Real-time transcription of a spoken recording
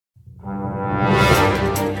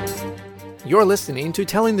You're listening to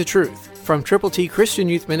Telling the Truth from Triple T Christian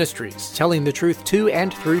Youth Ministries, telling the truth to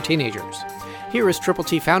and through teenagers. Here is Triple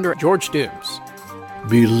T founder George Dooms.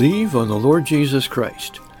 Believe on the Lord Jesus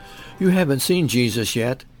Christ. You haven't seen Jesus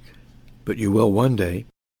yet, but you will one day.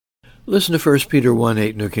 Listen to 1 Peter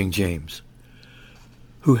 1:8, New King James.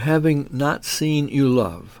 Who having not seen you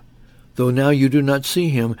love, though now you do not see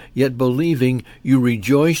him, yet believing you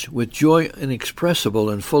rejoice with joy inexpressible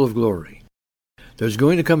and full of glory. There's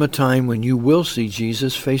going to come a time when you will see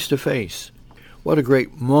Jesus face to face. What a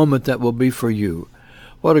great moment that will be for you.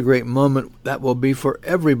 What a great moment that will be for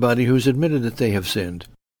everybody who's admitted that they have sinned,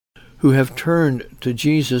 who have turned to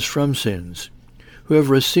Jesus from sins, who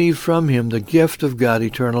have received from him the gift of God,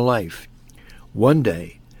 eternal life. One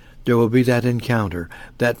day, there will be that encounter,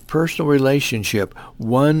 that personal relationship,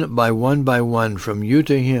 one by one, from you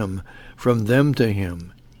to him, from them to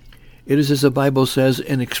him. It is, as the Bible says,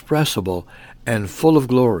 inexpressible and full of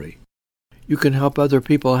glory. You can help other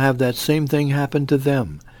people have that same thing happen to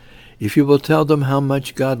them. If you will tell them how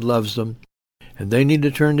much God loves them, and they need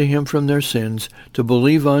to turn to him from their sins, to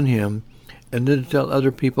believe on him, and then to tell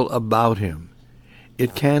other people about him.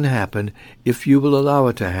 It can happen if you will allow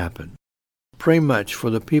it to happen. Pray much for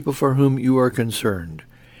the people for whom you are concerned,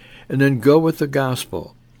 and then go with the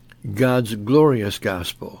gospel, God's glorious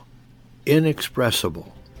gospel,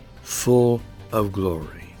 inexpressible, full of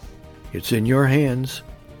glory. It's in your hands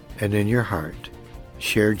and in your heart.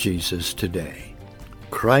 Share Jesus today.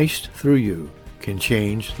 Christ through you can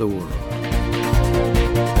change the world.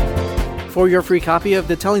 For your free copy of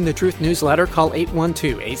the Telling the Truth newsletter, call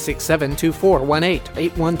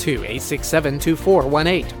 812-867-2418,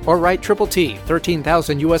 812-867-2418, or write Triple T,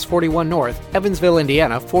 13,000 U.S. 41 North, Evansville,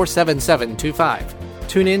 Indiana, 47725.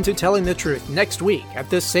 Tune in to Telling the Truth next week at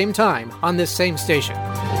this same time on this same station.